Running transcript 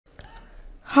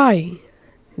Hi,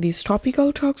 this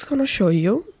topical talk's gonna show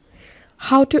you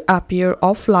how to appear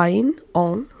offline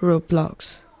on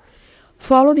Roblox.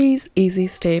 Follow these easy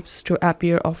steps to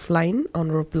appear offline on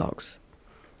Roblox.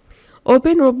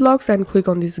 Open Roblox and click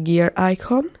on this gear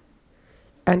icon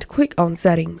and click on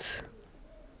settings.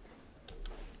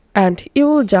 And you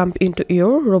will jump into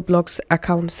your Roblox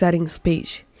account settings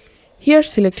page. Here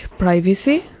select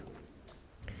privacy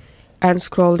and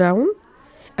scroll down.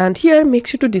 And here make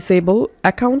sure to disable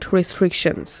account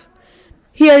restrictions.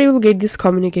 Here you will get this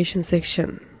communication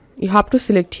section. You have to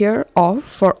select here off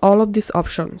for all of these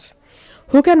options.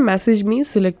 Who can message me?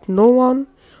 Select no one.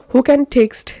 Who can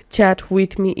text chat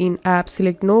with me in app?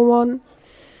 Select no one.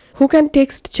 Who can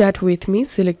text chat with me?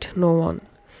 Select no one.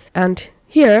 And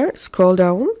here scroll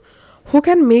down. Who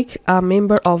can make a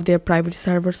member of their private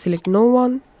server? Select no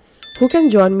one. Who can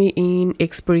join me in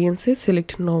experiences?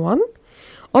 Select no one.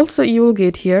 Also, you will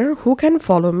get here who can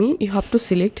follow me. You have to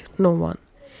select no one.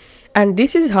 And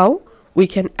this is how we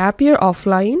can appear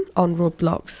offline on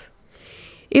Roblox.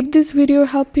 If this video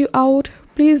helped you out,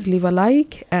 please leave a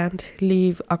like and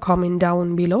leave a comment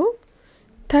down below.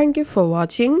 Thank you for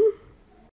watching.